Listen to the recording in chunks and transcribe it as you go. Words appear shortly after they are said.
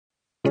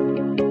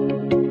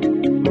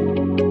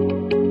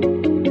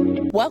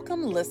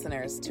Welcome,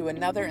 listeners, to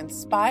another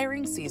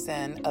inspiring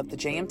season of the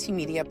JMT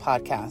Media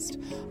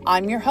Podcast.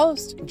 I'm your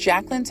host,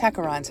 Jacyn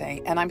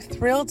Tecarante, and I'm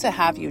thrilled to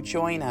have you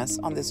join us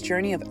on this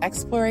journey of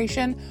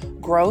exploration,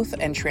 growth,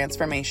 and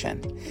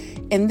transformation.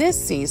 In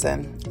this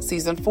season,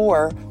 Season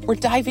 4, we're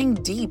diving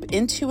deep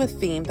into a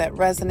theme that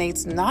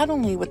resonates not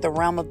only with the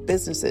realm of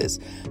businesses,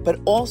 but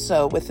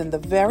also within the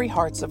very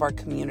hearts of our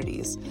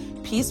communities.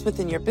 Peace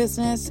within your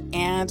business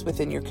and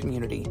within your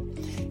community.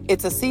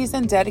 It's a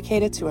season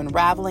dedicated to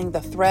unraveling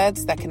the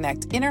threads that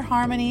connect inner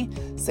harmony,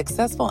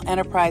 successful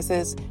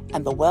enterprises,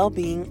 and the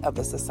well-being of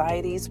the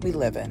societies we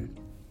live in.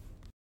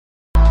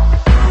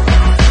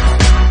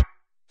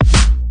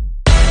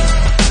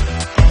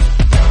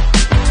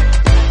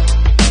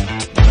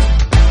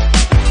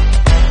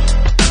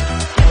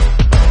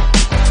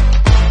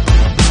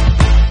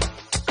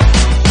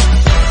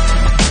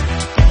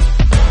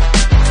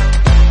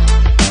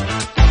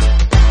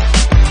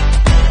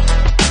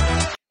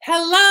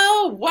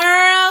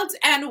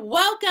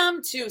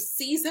 Welcome to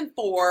Season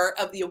 4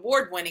 of the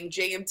award-winning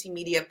JMT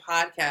Media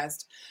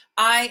Podcast.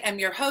 I am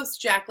your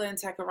host,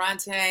 Jacyn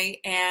Tecarante,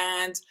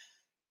 and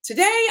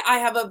today I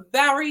have a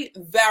very,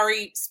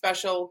 very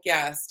special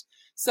guest.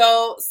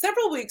 So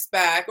several weeks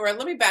back, or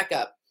let me back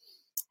up.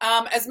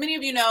 As many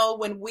of you know,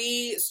 when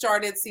we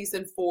started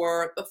Season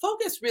 4, the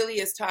focus really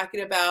is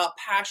talking about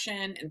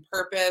passion and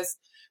purpose,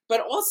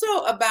 but also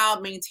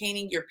about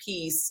maintaining your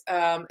peace,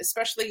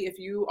 especially if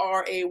you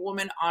are a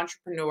woman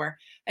entrepreneur.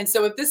 And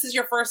so if this is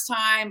your first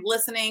time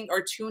listening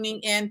or tuning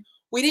in,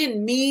 we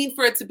didn't mean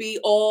for it to be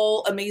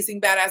all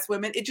amazing badass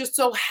women. It just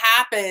so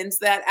happens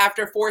that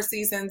after 4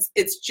 seasons,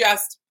 it's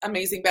just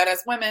amazing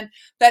badass women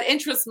that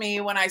interest me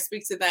when I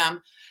speak to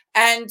them.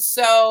 And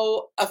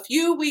so a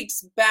few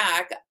weeks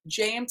back,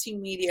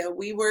 JMT Media,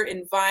 we were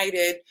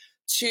invited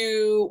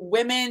to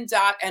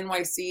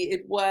women.nyc.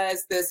 It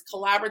was this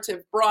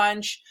collaborative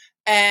brunch,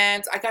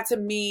 and I got to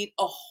meet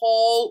a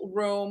whole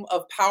room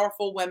of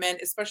powerful women,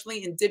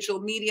 especially in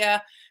digital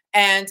media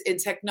and in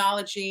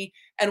technology.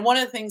 And one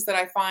of the things that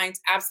I find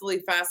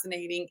absolutely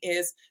fascinating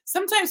is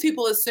sometimes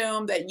people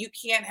assume that you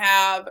can't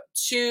have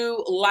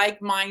 2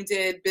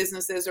 like-minded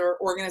businesses or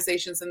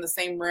organizations in the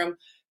same room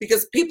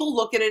because people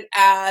look at it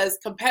as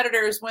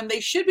competitors when they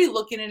should be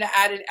looking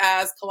at it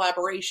as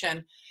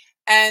collaboration.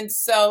 And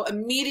so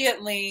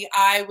immediately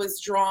I was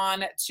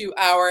drawn to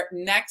our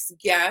next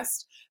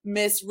guest,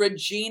 Miss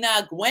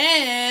Regina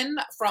Gwynn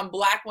from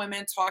Black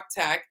Women Talk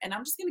Tech. And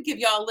I'm just going to give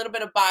y'all a little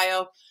bit of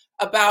bio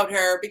about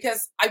her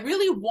because I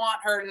really want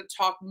her to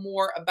talk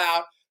more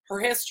about her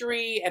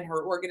history and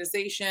her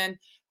organization.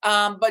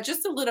 But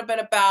just a little bit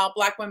about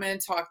Black Women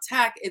Talk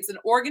Tech. It's an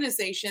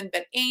organization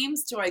that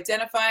aims to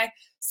identify,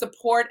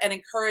 support, and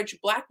encourage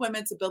Black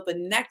women to build the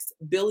next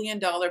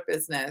billion-dollar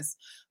business.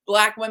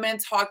 Black Women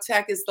Talk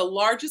Tech is the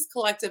largest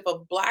collective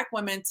of Black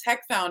women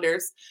tech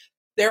founders,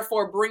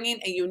 therefore bringing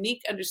a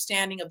unique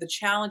understanding of the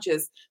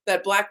challenges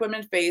that Black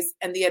women face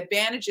and the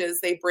advantages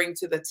they bring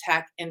to the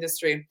tech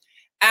industry.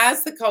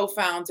 As the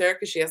co-founder,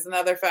 because she has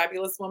another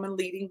fabulous woman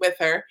leading with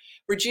her,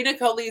 Regina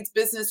co-leads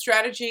business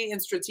strategy and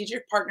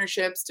strategic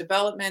partnerships,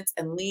 development,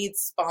 and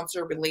leads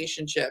sponsor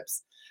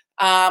relationships.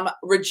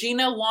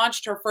 Regina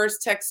launched her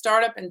first tech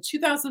startup in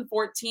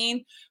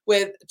 2014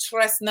 with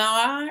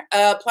Tresnoir,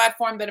 a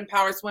platform that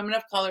empowers women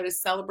of color to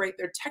celebrate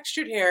their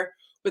textured hair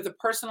with a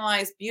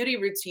personalized beauty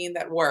routine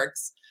that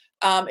works.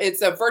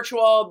 It's a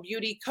virtual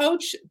beauty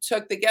coach,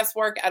 took the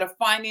guesswork out of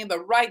finding the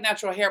right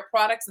natural hair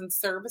products and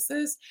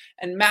services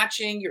and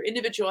matching your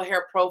individual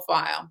hair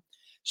profile.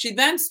 She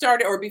then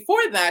started, or before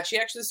that, she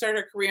actually started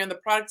her career in the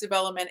product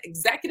development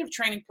executive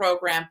training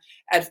program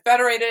at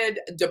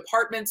Federated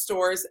Department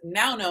Stores,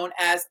 now known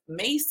as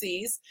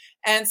Macy's,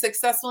 and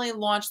successfully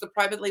launched the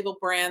private label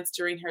brands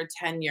during her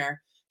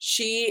tenure.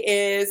 She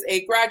is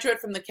a graduate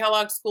from the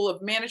Kellogg School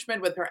of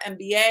Management with her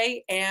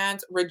MBA,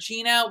 and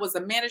Regina was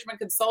a management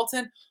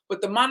consultant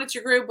with the Monitor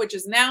Group, which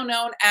is now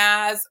known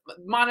as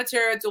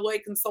Monitor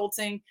Deloitte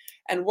Consulting,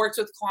 and works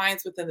with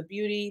clients within the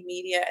beauty,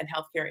 media, and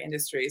healthcare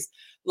industries.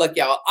 Look,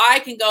 y'all, I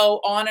can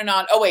go on and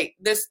on. Oh, wait,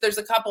 there's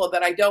a couple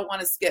that I don't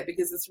want to skip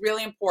because it's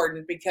really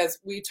important, because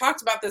we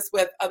talked about this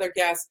with other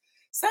guests.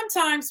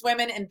 Sometimes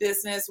women in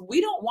business,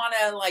 we don't want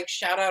to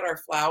shout out our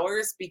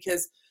flowers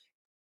because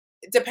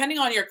depending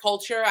on your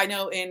culture, I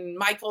know in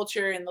my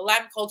culture, in the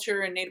Latin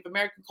culture, and Native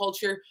American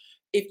culture,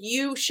 if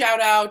you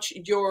shout out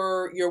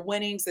your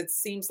winnings, it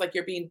seems like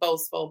you're being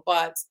boastful.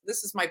 But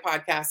this is my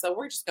podcast, so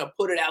we're just going to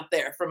put it out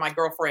there for my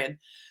girlfriend.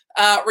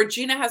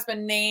 Regina has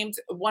been named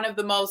one of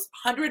the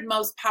 100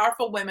 most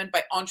powerful women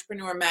by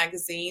Entrepreneur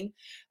Magazine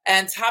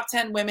and top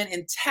 10 women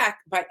in tech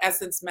by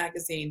Essence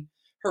Magazine.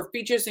 Her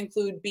features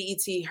include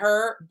BET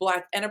Her,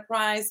 Black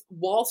Enterprise,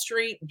 Wall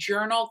Street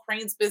Journal,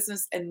 Crane's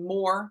Business, and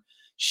more.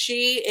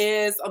 She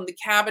is on the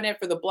cabinet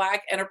for the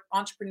Black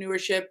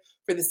Entrepreneurship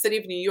for the City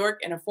of New York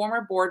and a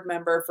former board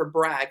member for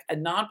BRAG, a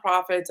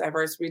nonprofit,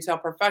 diverse retail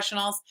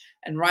professionals,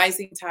 and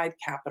Rising Tide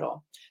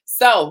Capital.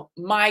 So,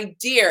 my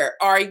dear,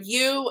 are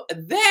you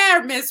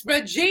there, Miss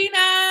Regina?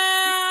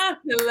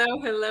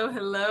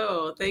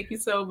 Hello. Thank you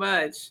so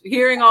much.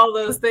 Hearing all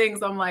those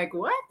things, I'm like,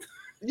 what?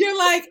 You're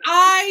like,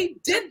 I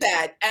did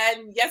that.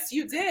 And yes,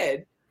 you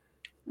did.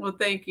 Well,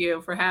 thank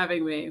you for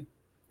having me.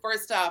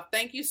 First off,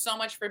 thank you so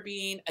much for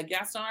being a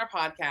guest on our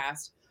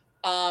podcast.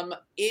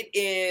 It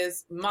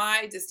is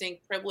my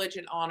distinct privilege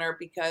and honor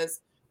because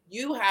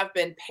you have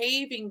been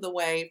paving the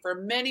way for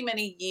many,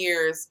 many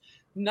years,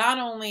 not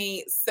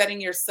only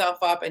setting yourself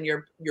up and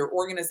your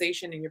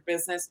organization and your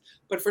business,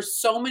 but for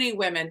so many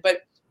women.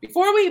 But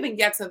before we even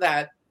get to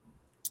that,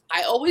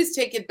 I always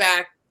take it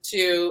back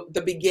to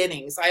the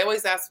beginnings. I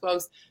always ask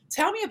folks,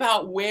 tell me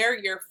about where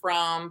you're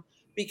from,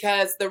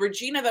 because the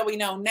Regina that we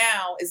know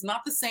now is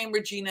not the same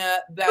Regina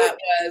that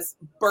was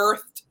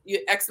birthed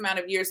X amount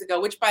of years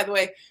ago, which, by the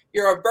way,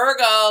 you're a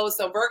Virgo,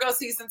 so Virgo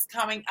season's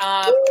coming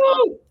up.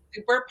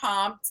 Super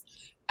pumped.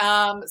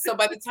 So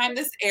by the time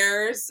this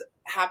airs,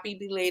 happy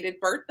belated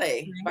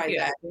birthday by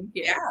then.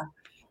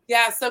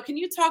 Yeah. So can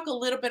you talk a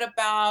little bit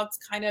about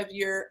kind of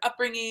your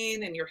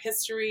upbringing and your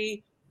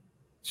history?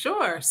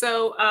 Sure.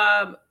 So,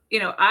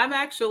 I'm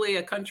actually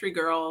a country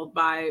girl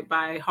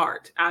by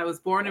heart. I was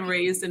born and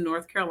raised in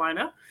North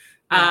Carolina,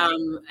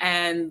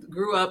 and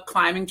grew up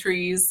climbing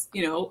trees,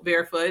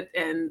 barefoot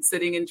and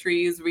sitting in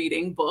trees,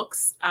 reading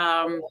books.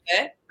 My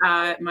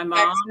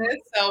mom. Texas,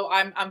 so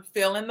I'm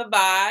feeling the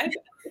vibe.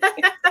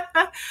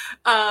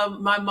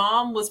 My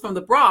mom was from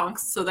the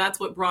Bronx, so that's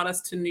what brought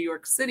us to New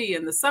York City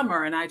in the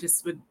summer. And I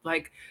just would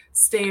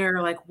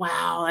stare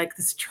wow,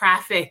 this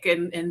traffic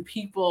and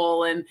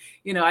people. And,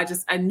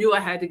 I knew I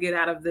had to get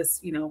out of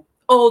this,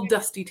 old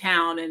dusty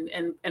town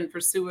and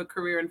pursue a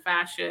career in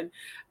fashion,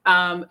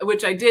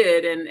 which I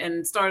did,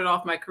 and started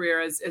off my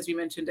career, as you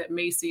mentioned, at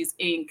Macy's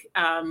Inc.,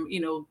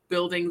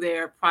 building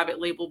their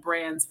private label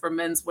brands for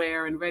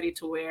menswear and ready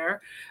to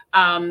wear.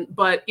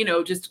 But,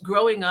 just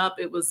growing up,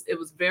 it was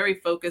very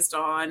focused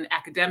on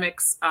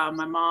academics.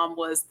 My mom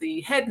was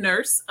the head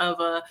nurse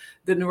of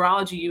the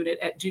neurology unit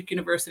at Duke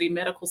University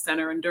Medical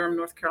Center in Durham,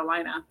 North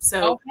Carolina.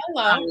 So,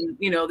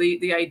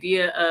 the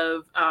idea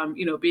of,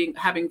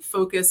 having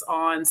focus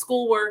on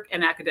schoolwork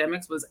and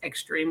academics was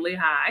extremely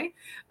high.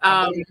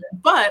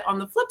 But on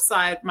the flip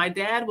side, my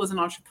dad was an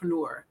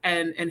entrepreneur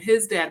and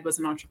his dad was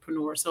an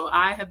entrepreneur. So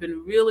I have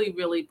been really,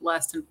 really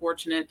blessed and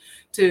fortunate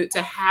to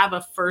have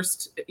a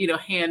first,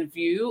 hand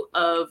view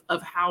of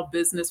how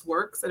business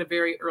works at a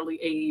very early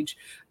age.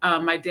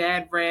 My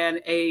dad ran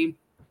a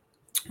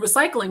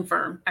recycling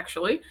firm,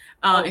 actually,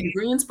 in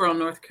Greensboro,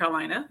 North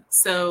Carolina.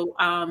 So,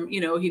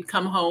 he'd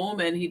come home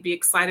and he'd be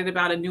excited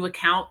about a new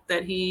account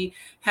that he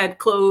had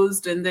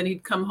closed. And then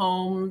he'd come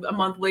home a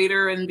month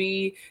later and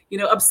be,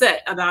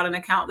 upset about an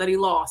account that he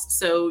lost.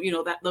 So,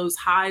 those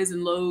highs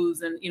and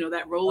lows and,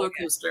 that roller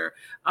coaster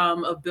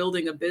of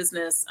building a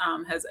business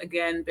has,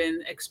 again,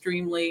 been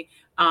extremely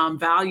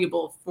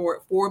valuable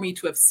for me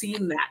to have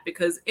seen that,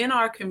 because in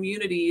our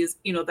communities,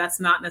 that's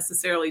not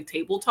necessarily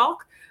table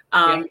talk.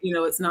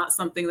 It's not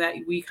something that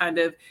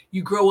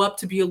you grow up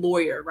to be a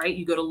lawyer, right?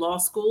 You go to law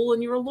school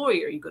and you're a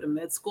lawyer. You go to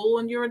med school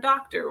and you're a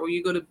doctor, or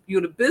you go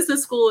to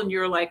business school and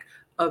you're like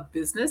a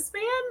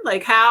businessman.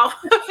 How?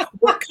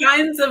 What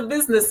kinds of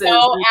businesses?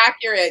 So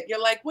accurate.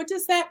 You're like, what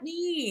does that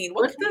mean?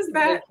 What does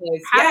that?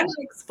 How do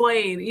I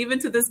explain? Even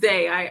to this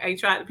day, I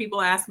try.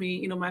 People ask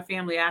me. My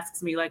family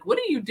asks me, what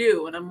do you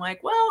do? And I'm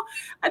like, well,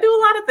 I do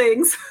a lot of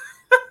things.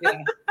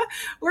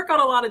 Work on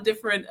a lot of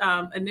different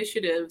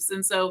initiatives,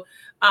 and so.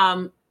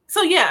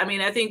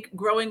 I think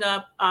growing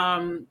up,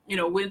 I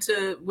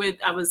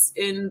was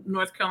in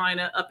North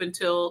Carolina up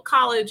until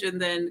college, and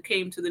then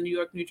came to the New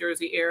York, New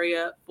Jersey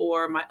area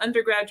for my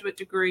undergraduate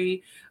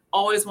degree.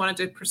 Always wanted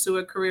to pursue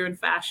a career in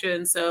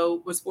fashion.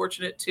 So was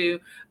fortunate to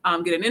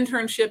get an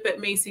internship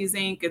at Macy's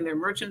Inc. in their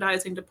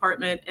merchandising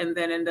department, and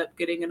then end up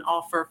getting an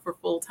offer for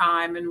full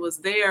time, and was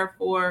there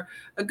for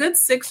a good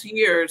 6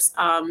 years,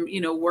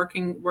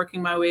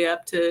 working my way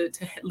up to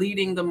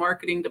leading the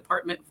marketing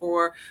department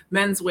for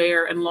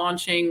menswear and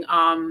launching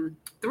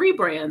 3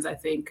 brands, I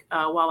think,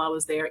 while I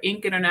was there.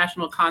 Inc.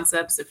 International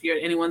Concepts, if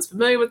anyone's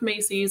familiar with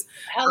Macy's.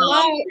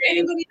 Hello.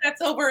 Anybody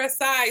that's over a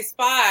size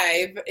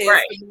 5 is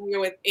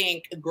familiar with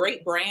Inc.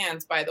 Great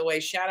brands, by the way.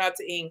 Shout out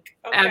to Inc.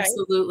 Okay.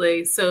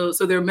 Absolutely. So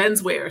they're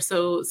menswear.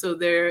 So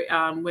they're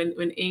when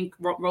Inc.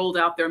 rolled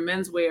out their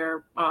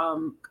menswear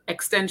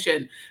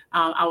extension,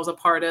 I was a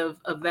part of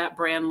that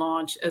brand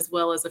launch, as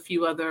well as a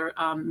few other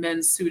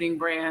men's suiting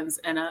brands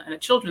and a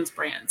children's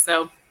brand.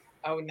 So,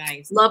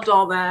 nice. Loved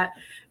all that.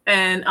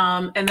 And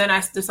then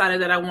I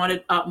decided that I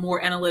wanted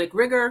more analytic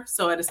rigor.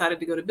 So I decided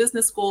to go to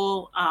business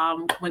school,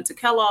 went to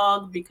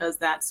Kellogg, because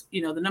that's,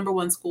 the number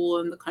 1 school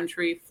in the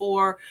country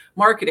for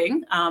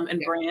marketing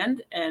and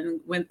brand, and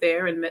went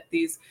there and met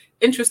these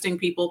interesting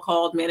people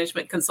called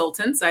management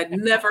consultants. I'd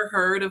never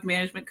heard of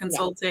management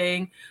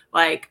consulting,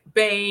 like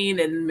Bain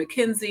and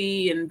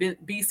McKinsey and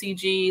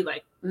BCG,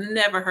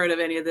 never heard of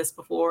any of this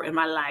before in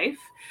my life,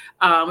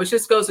 which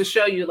just goes to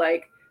show you,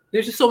 like,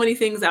 there's just so many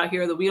things out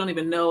here that we don't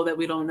even know that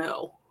we don't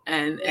know,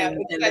 and It's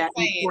that that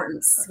saying,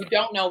 importance. you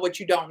don't know what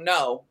you don't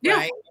know, Yeah,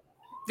 right?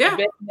 yeah.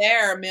 Been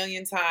there a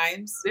million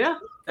times. Yeah,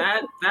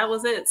 that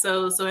was it.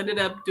 So ended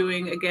up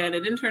doing, again,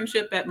 an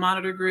internship at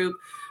Monitor Group.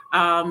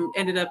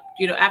 Ended up,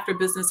 after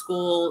business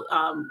school,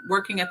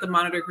 working at the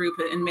Monitor Group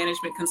in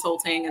management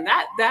consulting, and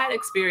that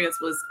experience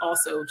was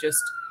also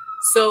just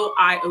so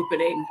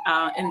eye-opening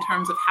in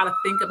terms of how to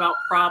think about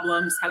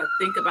problems, how to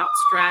think about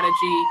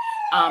strategy,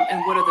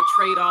 and what are the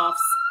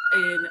trade-offs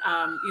in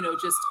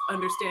just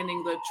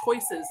understanding the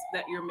choices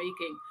that you're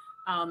making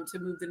to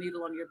move the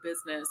needle on your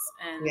business.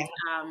 And,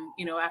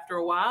 Yeah. After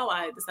a while,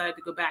 I decided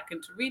to go back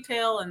into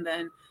retail, and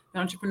then the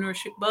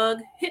entrepreneurship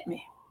bug hit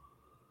me.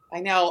 I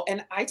know.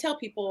 And I tell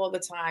people all the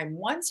time,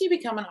 once you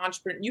become an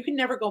entrepreneur, you can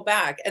never go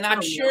back. And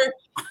I'm sure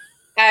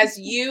as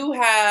you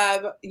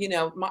have,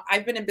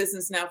 I've been in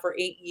business now for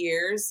 8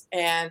 years,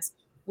 and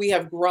we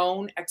have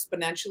grown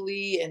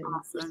exponentially and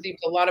received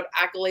a lot of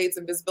accolades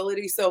and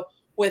visibility. So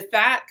with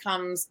that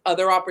comes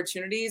other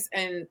opportunities.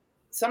 And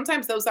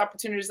sometimes those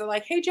opportunities are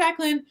like, hey,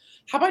 Jaclyn,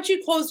 how about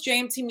you close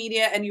JMT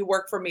Media and you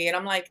work for me? And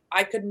I'm like,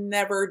 I could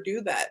never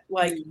do that.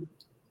 Like,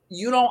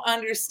 you don't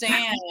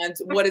understand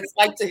what it's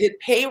like to hit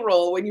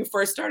payroll when you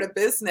first start a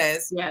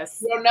business. Yes.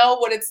 You don't know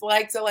what it's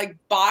like to like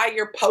buy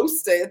your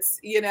Post-its.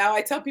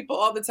 I tell people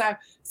all the time,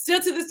 still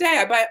to this day,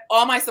 I buy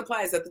all my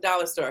supplies at the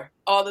dollar store.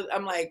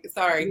 I'm like,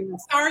 sorry,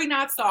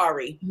 not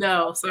sorry.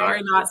 No,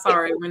 sorry, not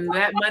sorry. When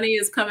that money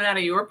is coming out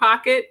of your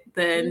pocket,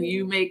 then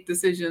you make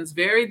decisions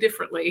very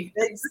differently.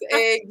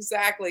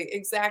 Exactly.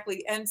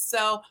 And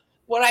so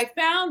what I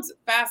found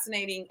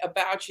fascinating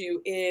about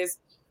you is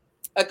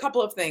a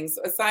couple of things,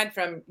 aside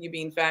from you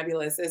being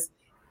fabulous, is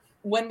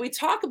when we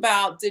talk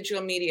about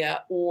digital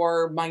media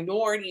or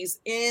minorities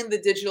in the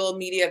digital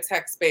media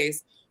tech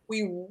space,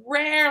 we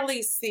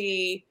rarely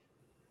see,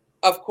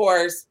 of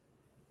course,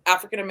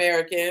 African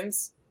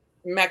Americans,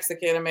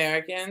 Mexican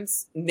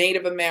Americans,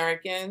 Native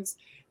Americans.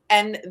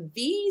 And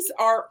these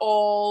are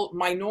all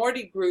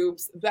minority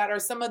groups that are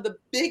some of the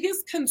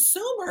biggest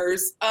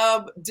consumers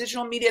of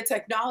digital media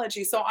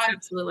technology. So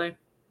Absolutely.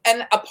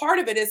 And a part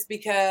of it is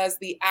because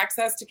the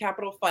access to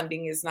capital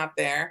funding is not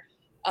there.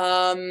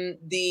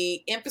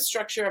 The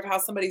infrastructure of how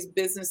somebody's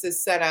business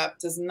is set up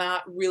does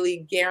not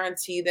really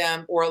guarantee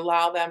them or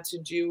allow them to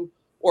do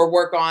or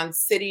work on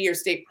city or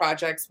state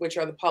projects, which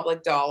are the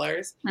public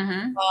dollars.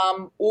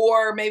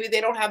 Or maybe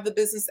they don't have the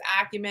business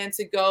acumen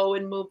to go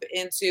and move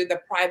into the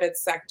private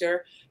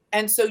sector.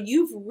 And so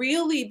you've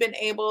really been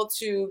able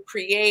to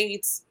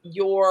create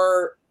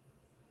your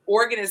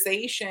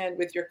organization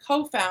with your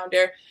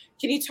co-founder.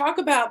 Can you talk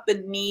about the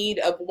need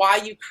of why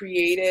you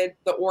created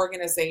the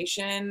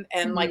organization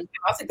and like,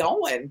 how's it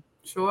going?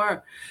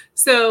 Sure.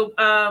 So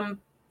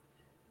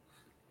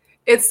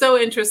it's so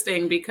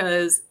interesting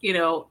because,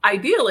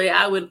 ideally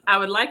I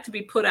would like to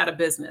be put out of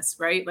business,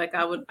 right? Like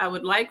I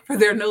would like for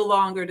there no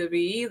longer to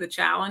be the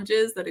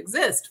challenges that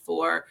exist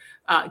for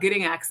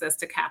getting access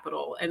to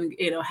capital and,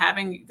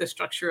 having the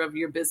structure of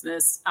your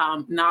business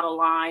not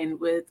align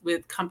with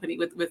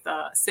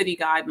city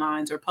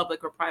guidelines or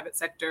public or private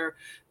sector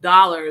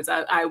dollars.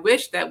 I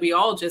wish that we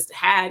all just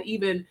had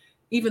even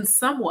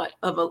somewhat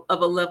of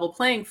a level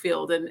playing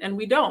field, and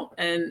we don't.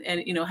 And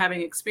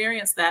having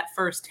experienced that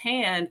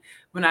firsthand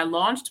when I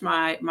launched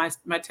my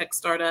tech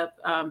startup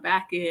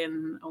back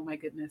in, oh my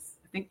goodness,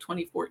 I think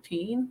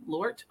 2014,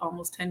 Lord,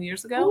 almost 10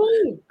 years ago.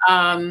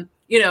 And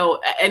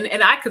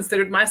I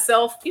considered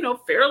myself,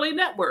 fairly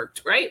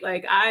networked, right?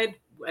 Like I'd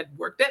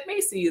worked at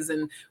Macy's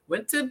and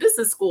went to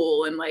business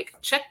school and like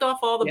checked off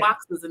all the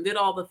boxes and did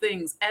all the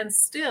things, and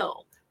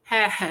still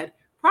had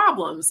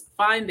problems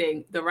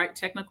finding the right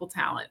technical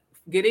talent,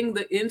 getting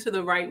into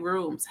the right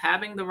rooms,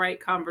 having the right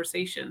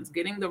conversations,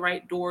 getting the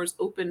right doors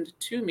opened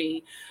to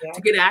me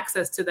to get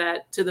access to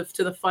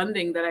the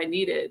funding that I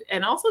needed.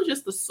 And also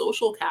just the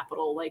social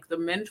capital, like the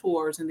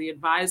mentors and the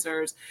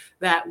advisors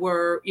that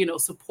were,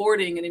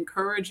 supporting and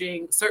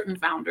encouraging certain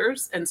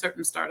founders and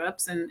certain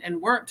startups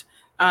and weren't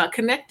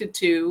connected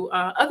to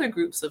other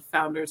groups of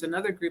founders and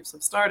other groups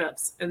of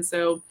startups. And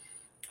so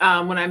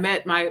when I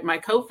met my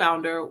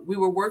co-founder, we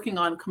were working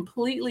on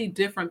completely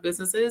different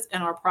businesses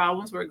and our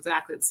problems were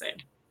exactly the same.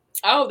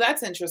 Oh,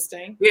 that's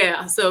interesting.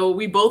 Yeah. So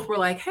we both were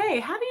like, hey,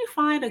 how do you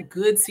find a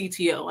good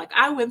CTO? Like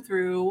I went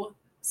through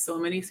so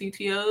many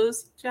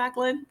CTOs,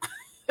 Jaclyn.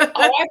 Oh,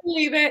 I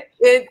believe it.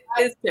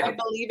 I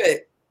believe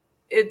it.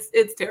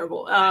 It's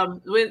terrible.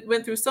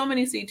 Went through so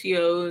many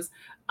CTOs.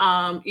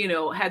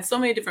 Had so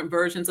many different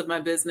versions of my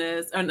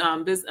business and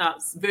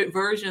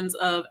versions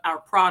of our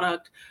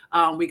product.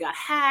 We got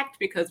hacked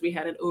because we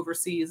had an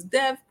overseas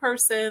dev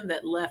person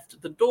that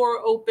left the door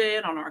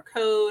open on our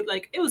code.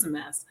 Like it was a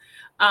mess.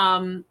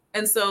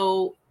 And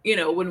so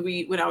when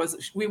we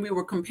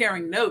were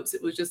comparing notes,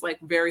 it was just like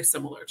very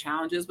similar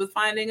challenges with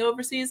finding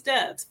overseas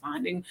devs,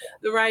 finding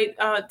the right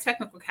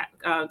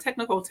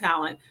technical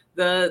talent,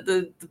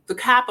 the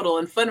capital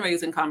and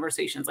fundraising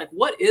conversations. Like,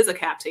 what is a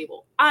cap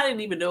table? I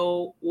didn't even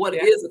know what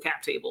is a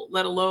cap table,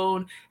 let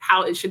alone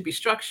how it should be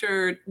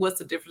structured. What's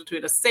the difference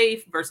between a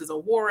safe versus a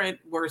warrant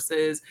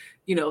versus,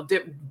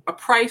 a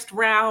priced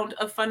round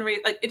of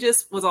fundraising? Like, it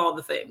just was all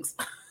the things.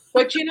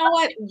 But you know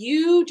what?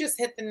 You just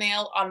hit the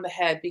nail on the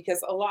head,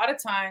 because a lot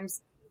of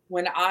times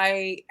when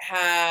I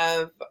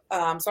have,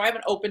 so I have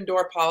an open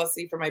door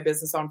policy for my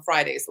business on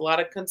Fridays. A lot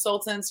of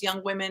consultants,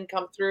 young women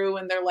come through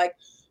and they're like,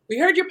 we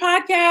heard your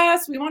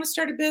podcast. We want to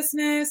start a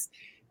business.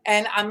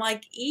 And I'm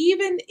like,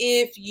 even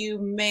if you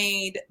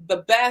made the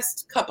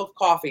best cup of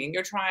coffee and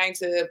you're trying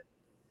to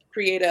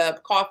create a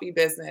coffee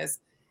business,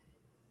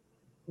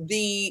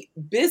 the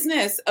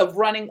business of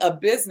running a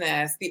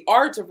business, the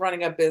art of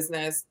running a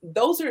business,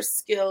 those are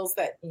skills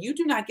that you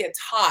do not get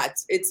taught.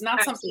 It's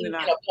not something you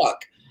get a book.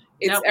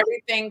 It's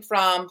everything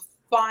from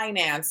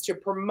finance to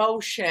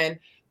promotion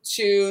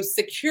to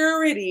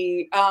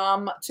security,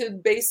 to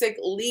basic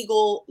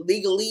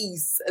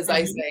legalese, as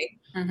I say.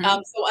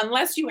 So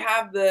unless you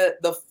have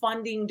the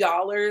funding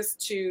dollars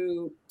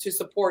to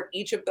support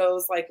each of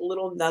those like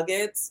little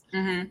nuggets,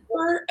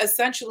 you're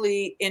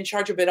essentially in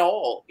charge of it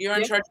all. You're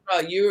in charge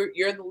of you're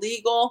the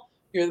legal,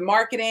 you're the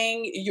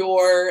marketing,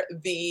 you're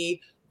the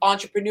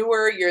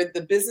entrepreneur, you're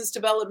the business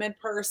development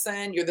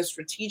person, you're the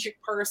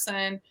strategic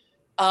person.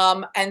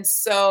 And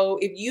so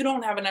if you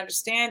don't have an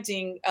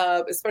understanding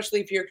of,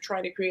 especially if you're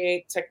trying to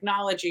create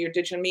technology or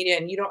digital media,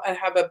 and you don't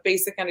have a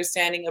basic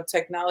understanding of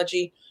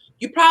technology,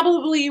 you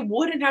probably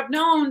wouldn't have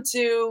known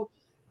to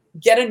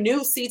get a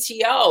new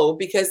CTO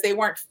because they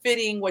weren't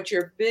fitting what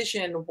your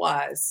vision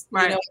was.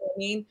 Right. You know what I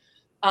mean?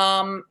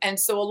 And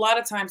so a lot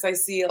of times I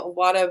see a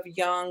lot of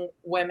young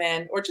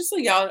women, or just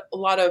a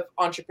lot of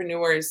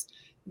entrepreneurs,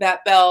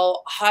 that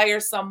they'll hire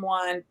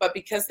someone, but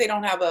because they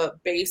don't have a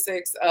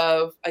basics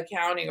of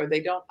accounting, or they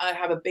don't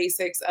have a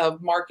basics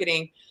of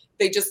marketing,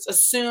 they just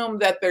assume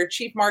that their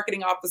chief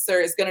marketing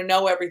officer is going to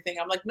know everything.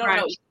 I'm like,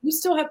 no, you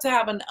still have to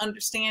have an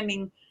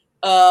understanding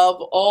of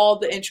all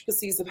the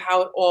intricacies of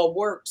how it all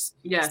works.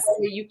 Yes.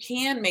 So you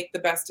can make the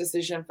best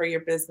decision for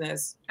your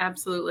business.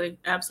 Absolutely.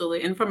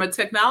 Absolutely. And from a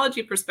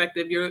technology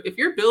perspective, if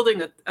you're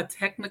building a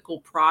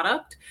technical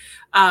product,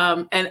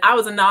 and I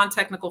was a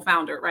non-technical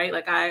founder, right?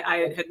 Like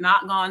I had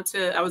not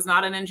I was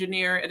not an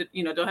engineer,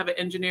 don't have an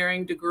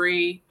engineering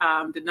degree,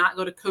 did not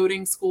go to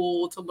coding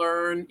school to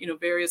learn,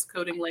 various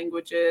coding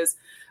languages.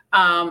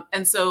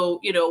 And so,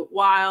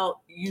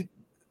 while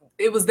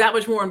it was that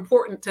much more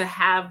important to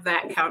have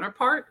that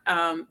counterpart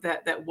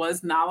that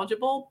was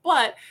knowledgeable.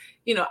 But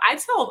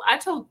I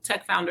tell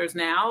tech founders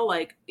now,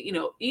 like,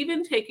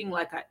 even taking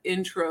like an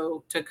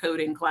intro to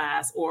coding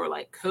class or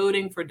like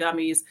coding for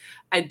dummies,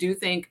 I do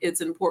think it's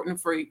important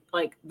for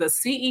like the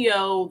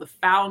CEO, the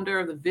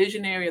founder, the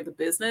visionary of the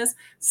business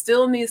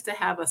still needs to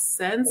have a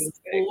sense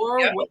for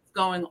what's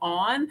going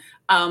on,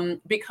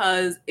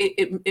 because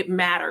it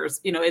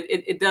matters.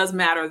 It does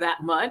matter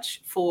that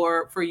much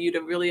for you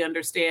to really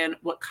understand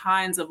what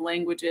kinds of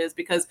languages,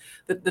 because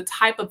the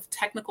type of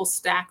technical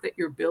stack that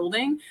you're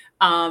building,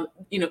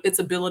 its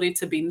ability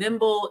to be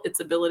nimble, its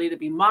ability to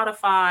be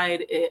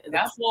modified,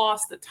 the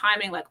cost, the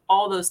timing, like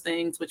all those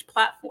things, which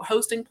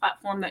hosting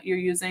platform that you're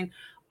using,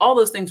 all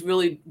those things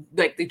really,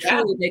 like, they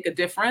truly make a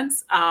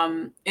difference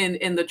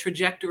in the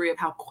trajectory of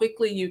how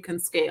quickly you can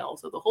scale.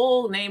 So the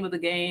whole name of the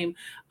game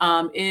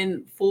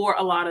for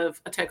a lot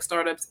of tech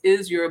startups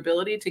is your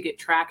ability to get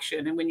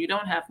traction. And when you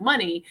don't have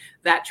money,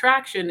 that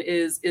traction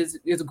is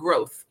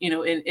growth,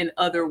 in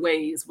other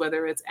ways,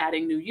 whether it's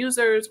adding new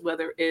users,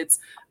 whether it's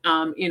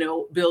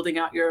building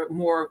out your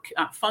more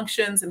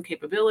functions and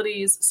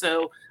capabilities.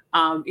 So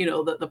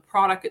the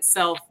product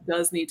itself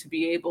does need to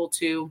be able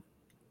to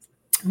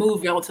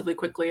move relatively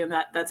quickly, and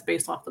that's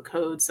based off the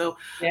code. So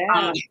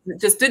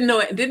just didn't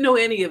know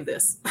any of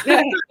this.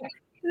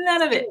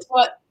 None of it.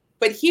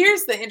 But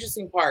here's the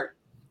interesting part.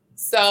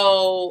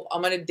 So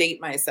I'm going to date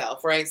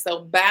myself, right?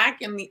 So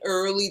back in the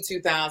early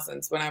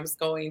 2000s, when I was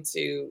going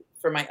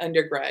for my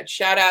undergrad,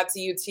 shout out to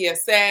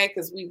UTSA,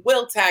 because we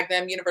will tag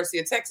them, University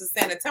of Texas,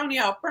 San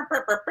Antonio.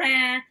 They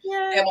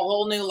have a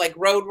whole new like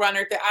road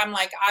runner. I'm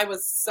like, I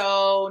was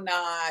so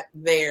not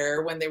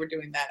there when they were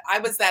doing that. I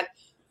was that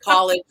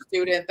college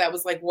student that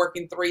was like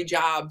working 3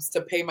 jobs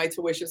to pay my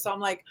tuition. So I'm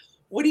like,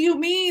 what do you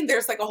mean?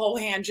 There's like a whole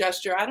hand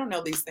gesture. I don't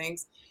know these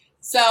things.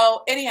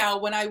 So anyhow,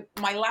 when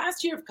my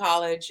last year of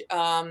college,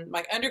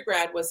 my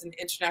undergrad was in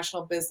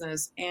international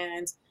business,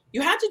 and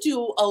you had to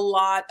do a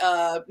lot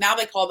of, now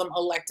they call them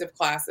elective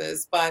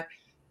classes, but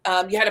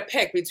you had to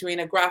pick between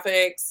a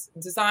graphics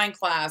design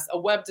class, a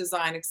web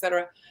design,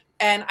 etc.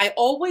 And I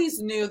always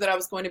knew that I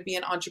was going to be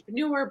an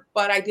entrepreneur,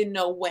 but I didn't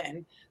know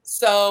when.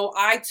 So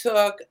I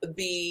took at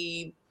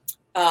the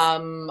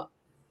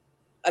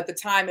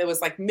time it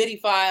was like MIDI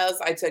files.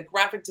 I took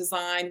graphic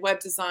design, web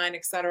design,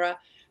 etc.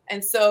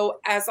 And so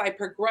as I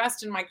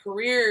progressed in my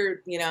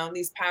career, in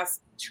these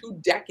past 2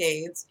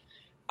 decades,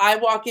 I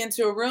walk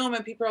into a room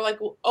and people are like,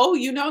 well, oh,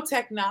 you know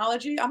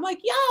technology? I'm like,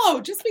 yo,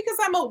 just because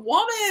I'm a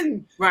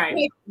woman. Right.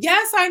 Like,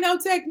 yes, I know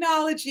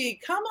technology.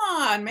 Come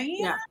on, man.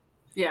 Yeah.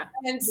 Yeah.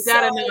 And You so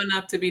got to know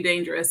enough to be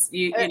dangerous.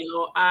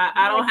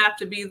 I don't have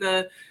to be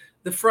the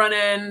front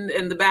end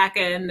and the back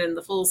end and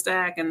the full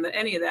stack and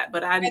any of that,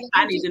 but I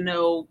need to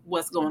know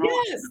what's going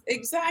on. Yes,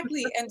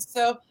 exactly. And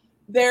so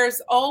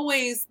there's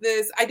always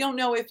this, I don't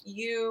know if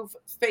you've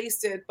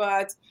faced it,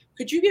 but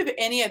could you give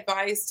any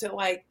advice to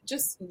like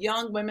just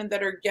young women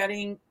that are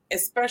getting,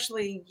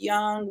 especially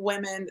young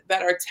women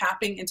that are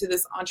tapping into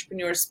this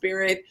entrepreneur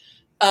spirit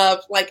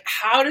of like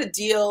how to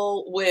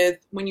deal with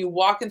when you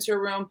walk into a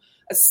room,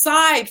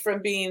 aside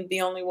from being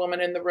the only woman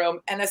in the room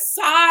and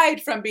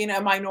aside from being a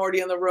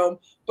minority in the room,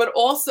 but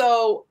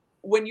also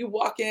when you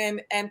walk in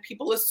and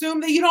people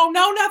assume that you don't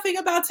know nothing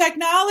about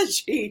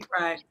technology.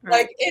 Right.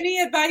 Like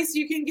any advice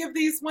you can give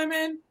these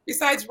women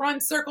besides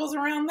run circles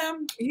around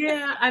them?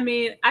 Yeah. I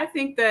mean, I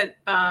think that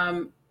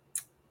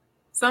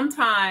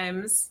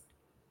sometimes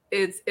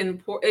it's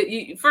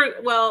important.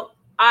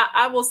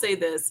 I will say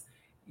this,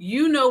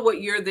 you know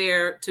what you're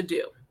there to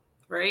do,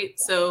 right?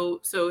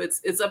 So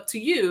it's up to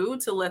you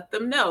to let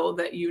them know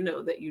that you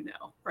know,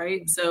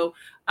 right? So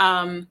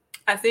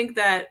I think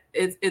that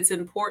it's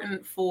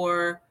important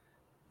for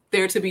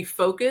there to be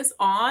focus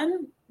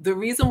on the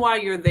reason why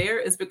you're there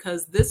is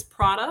because this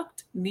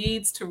product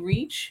needs to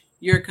reach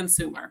your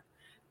consumer.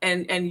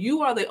 And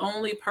you are the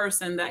only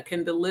person that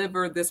can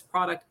deliver this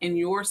product in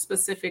your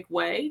specific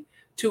way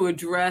to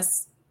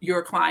address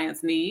your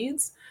client's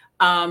needs.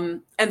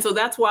 And so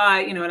that's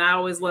why, and I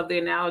always love the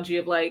analogy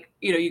of like,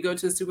 you go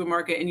to the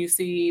supermarket and you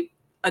see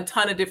a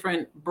ton of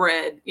different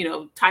bread,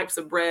 types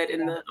of bread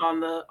in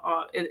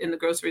the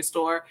grocery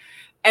store.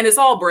 And it's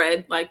all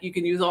bread. Like you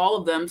can use all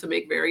of them to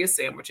make various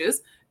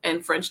sandwiches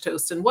and French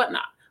toast and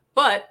whatnot.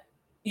 But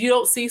you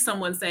don't see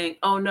someone saying,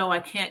 oh, no, I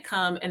can't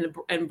come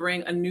and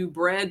bring a new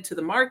bread to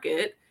the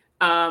market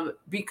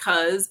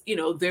because,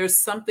 there's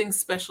something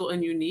special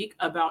and unique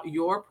about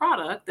your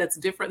product that's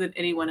different than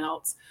anyone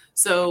else.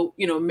 So,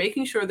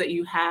 making sure that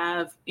you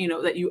have,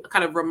 that you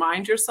kind of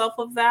remind yourself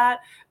of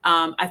that,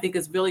 I think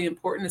is really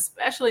important,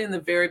 especially in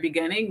the very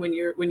beginning when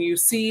you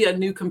see a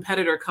new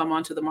competitor come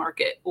onto the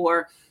market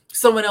or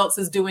someone else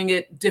is doing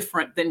it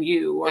different than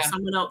you, or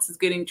someone else is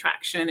getting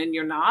traction and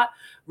you're not.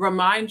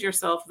 Remind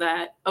yourself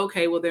that,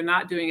 okay, well, they're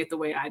not doing it the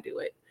way I do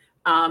it.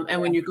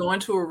 And when you go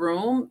into a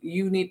room,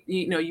 you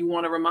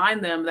want to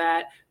remind them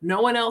that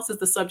no one else is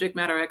the subject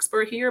matter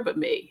expert here but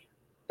me.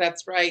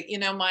 That's right.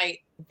 My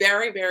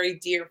very, very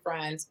dear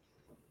friend,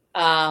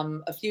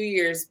 a few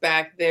years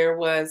back, there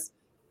was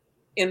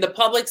in the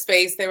public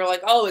space, they were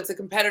like, oh, it's a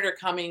competitor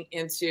coming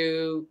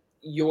into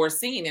your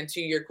scene,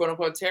 into your quote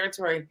unquote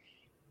territory.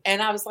 And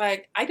I was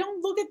like, I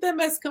don't look at them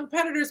as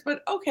competitors,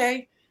 but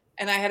okay.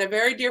 And I had a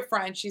very dear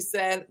friend. She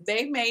said,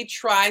 they may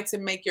try to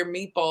make your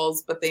meatballs,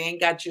 but they ain't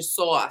got your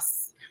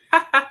sauce.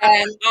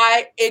 And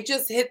it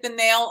just hit the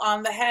nail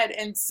on the head.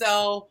 And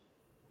so,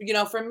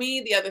 for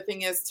me, the other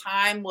thing is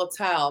time will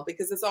tell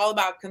because it's all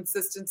about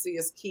consistency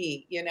is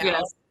key,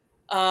 Yes.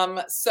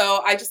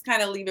 So I just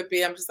kind of leave it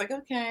be. I'm just like,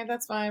 okay,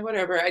 that's fine,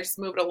 whatever. I just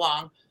move it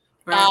along.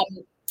 Right.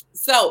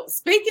 So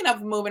speaking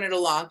of moving it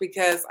along,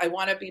 because I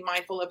want to be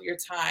mindful of your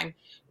time,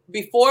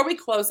 before we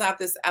close out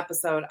this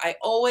episode, I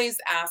always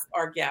ask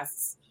our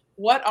guests,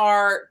 what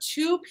are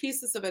 2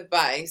 pieces of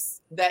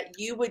advice that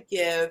you would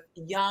give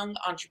young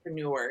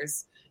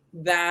entrepreneurs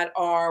that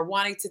are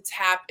wanting to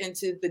tap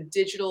into the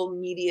digital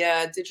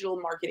media, digital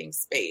marketing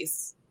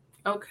space?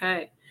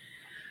 Okay.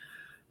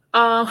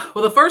 Well,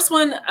 the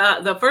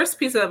first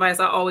piece of advice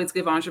I always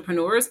give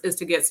entrepreneurs is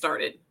to get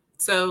started.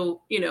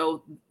 So,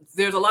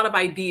 there's a lot of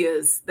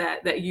ideas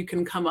that you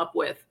can come up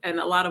with and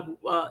a lot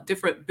of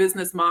different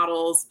business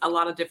models, a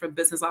lot of different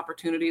business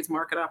opportunities,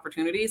 market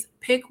opportunities.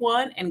 Pick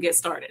one and get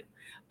started.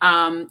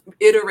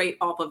 Iterate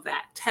off of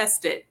that,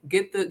 test it,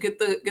 get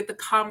the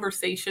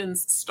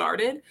conversations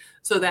started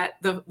so that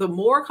the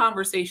more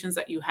conversations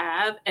that you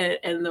have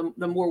and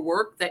the more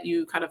work that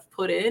you kind of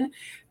put in,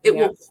 it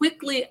will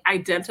quickly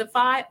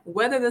identify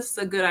whether this is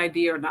a good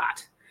idea or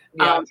not.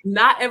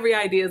 Not every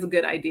idea is a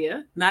good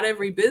idea. Not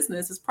every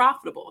business is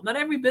profitable. Not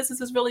every business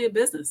is really a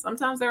business.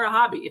 Sometimes they're a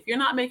hobby. If you're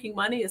not making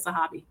money, it's a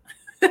hobby.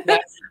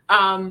 That's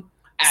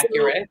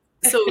accurate.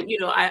 So,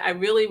 I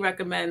really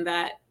recommend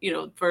that,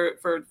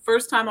 for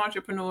first-time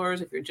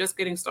entrepreneurs, if you're just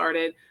getting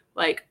started,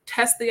 like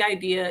test the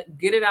idea,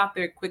 get it out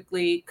there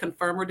quickly,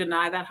 confirm or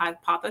deny that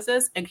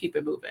hypothesis, and keep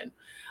it moving.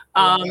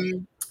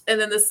 And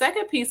then the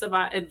second piece of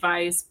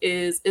advice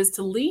is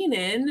to lean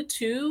in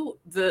to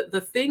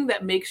the thing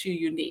that makes you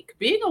unique.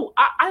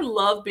 I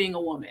love being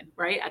a woman,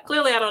 right? I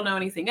don't know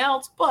anything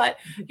else, but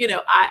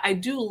I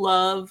do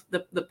love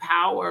the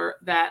power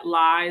that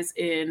lies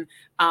in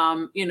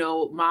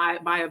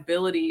my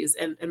abilities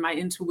and my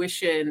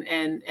intuition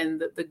and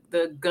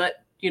the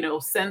gut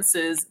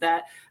senses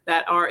that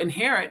are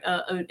inherent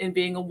in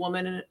being a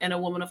woman and a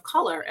woman of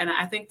color. And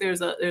I think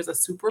there's a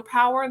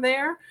superpower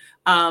there,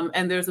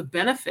 and there's a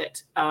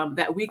benefit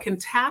that we can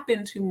tap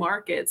into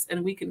markets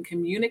and we can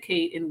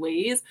communicate in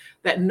ways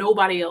that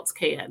nobody else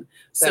can.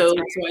 So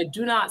I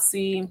do not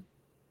see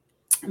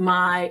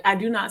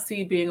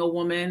being a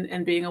woman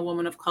and being a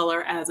woman of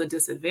color as a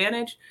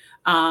disadvantage.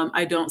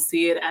 I don't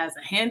see it as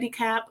a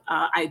handicap.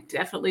 I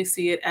definitely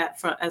see it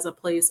as a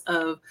place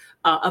of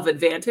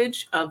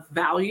advantage, of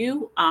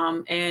value,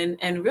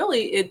 and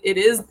really it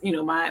is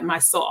my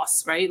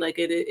sauce, right? Like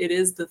it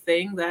is the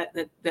thing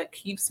that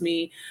keeps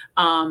me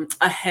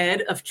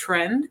ahead of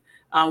trend.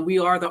 We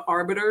are the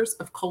arbiters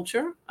of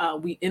culture.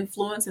 We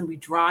influence and we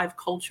drive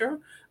culture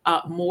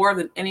more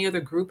than any other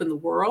group in the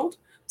world.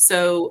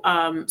 So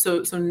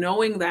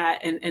knowing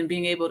that and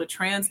being able to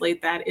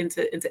translate that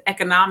into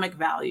economic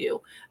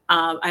value,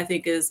 I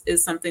think is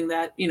something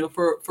that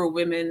for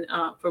women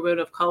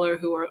of color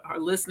who are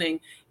listening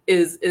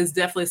is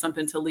definitely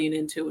something to lean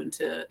into and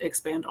to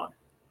expand on.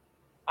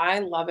 I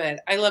love it.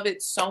 I love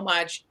it so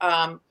much.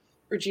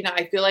 Regina,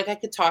 I feel like I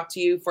could talk to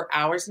you for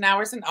hours and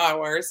hours and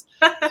hours,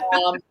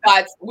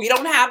 but we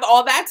don't have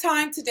all that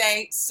time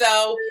today.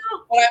 So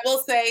what I will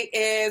say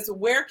is,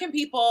 where can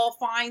people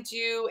find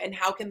you and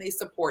how can they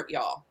support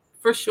y'all?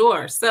 For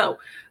sure. So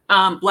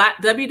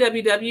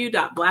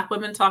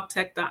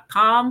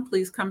www.blackwomentalktech.com.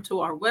 Please come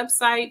to our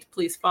website.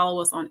 Please follow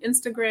us on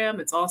Instagram.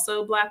 It's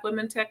also Black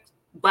Women Talk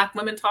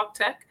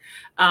Tech.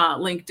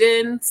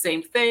 LinkedIn,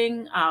 same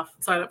thing.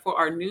 Sign up for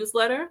our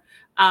newsletter.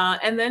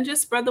 And then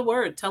just spread the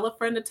word. Tell a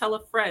friend to tell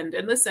a friend.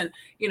 And listen,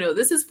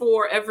 this is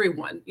for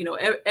everyone.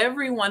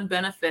 Everyone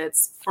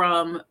benefits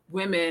from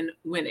women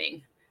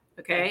winning.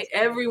 Okay.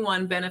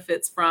 Everyone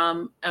benefits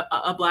from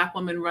a Black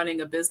woman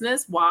running a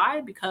business.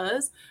 Why?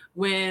 Because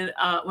when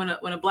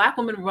a Black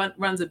woman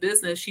runs a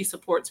business, she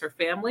supports her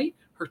family,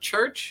 her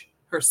church,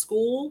 her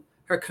school,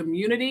 her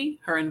community,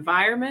 her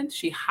environment.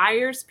 She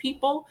hires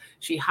people.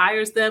 She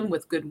hires them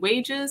with good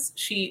wages.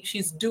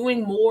 She's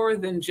doing more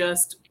than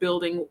just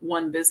building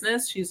one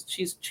business.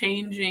 She's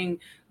changing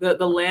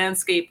the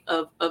landscape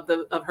of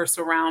her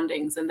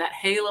surroundings, and that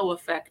halo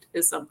effect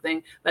is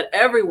something that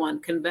everyone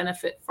can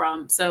benefit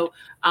from. So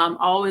I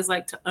always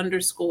like to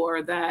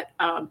underscore that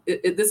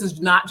this is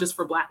not just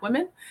for Black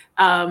women,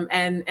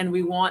 and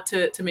we want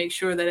to make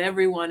sure that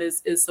everyone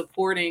is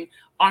supporting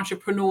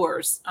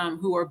entrepreneurs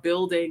who are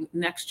building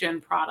next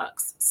gen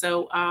products.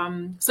 So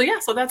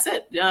that's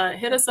it.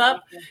 Hit us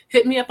up,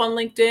 hit me up on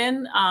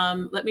LinkedIn.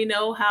 Let me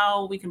know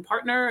how we can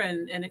partner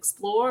and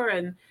explore,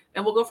 and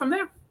we'll go from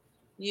there.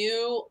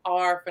 You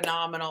are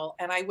phenomenal,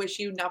 and I wish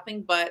you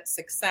nothing but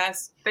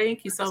success.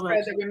 Thank you so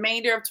much. For the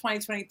remainder of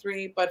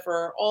 2023, but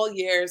for all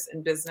years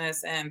in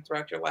business and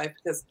throughout your life,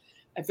 because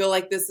I feel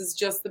like this is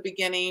just the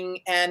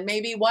beginning, and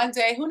maybe one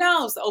day, who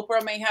knows,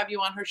 Oprah may have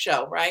you on her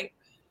show, right?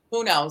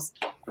 Who knows?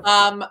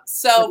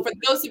 So for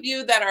those of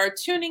you that are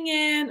tuning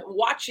in,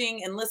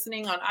 watching and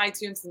listening on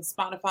iTunes and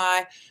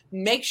Spotify,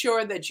 make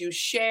sure that you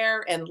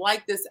share and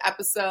like this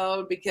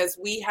episode, because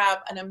we have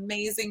an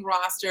amazing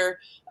roster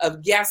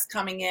of guests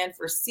coming in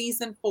for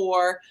season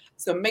 4.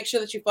 So make sure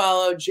that you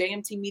follow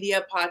JMT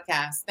Media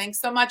Podcast. Thanks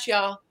so much,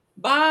 y'all.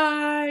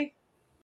 Bye.